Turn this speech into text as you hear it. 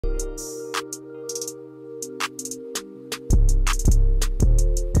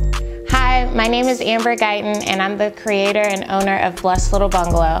my name is Amber Guyton and I'm the creator and owner of Blessed Little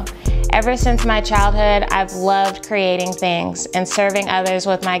Bungalow. Ever since my childhood, I've loved creating things and serving others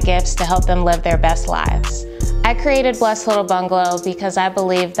with my gifts to help them live their best lives. I created Blessed Little Bungalow because I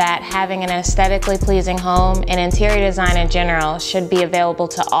believe that having an aesthetically pleasing home and interior design in general should be available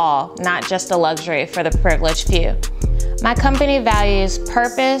to all, not just a luxury for the privileged few. My company values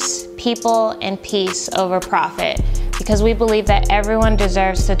purpose, people, and peace over profit because we believe that everyone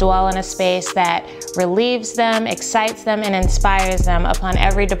deserves to dwell in a space that relieves them, excites them, and inspires them upon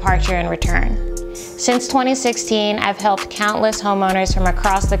every departure and return. Since 2016, I've helped countless homeowners from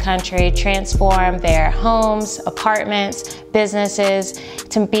across the country transform their homes, apartments, businesses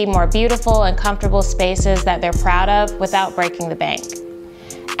to be more beautiful and comfortable spaces that they're proud of without breaking the bank.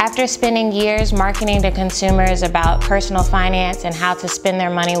 After spending years marketing to consumers about personal finance and how to spend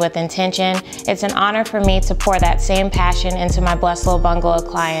their money with intention, it's an honor for me to pour that same passion into my Blessed Little Bungalow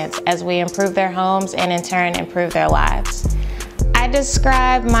clients as we improve their homes and in turn improve their lives. I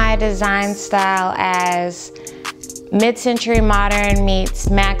describe my design style as mid-century modern meets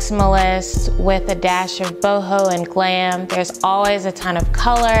maximalist with a dash of boho and glam. There's always a ton of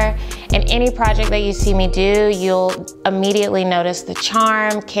color. In any project that you see me do, you'll immediately notice the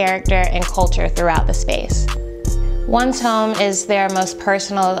charm, character, and culture throughout the space. One's home is their most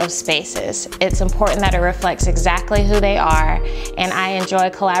personal of spaces. It's important that it reflects exactly who they are, and I enjoy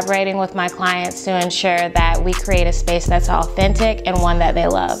collaborating with my clients to ensure that we create a space that's authentic and one that they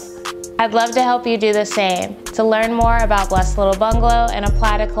love. I'd love to help you do the same. To learn more about Blessed Little Bungalow and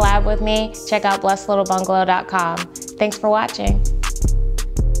apply to collab with me, check out blessedlittlebungalow.com. Thanks for watching.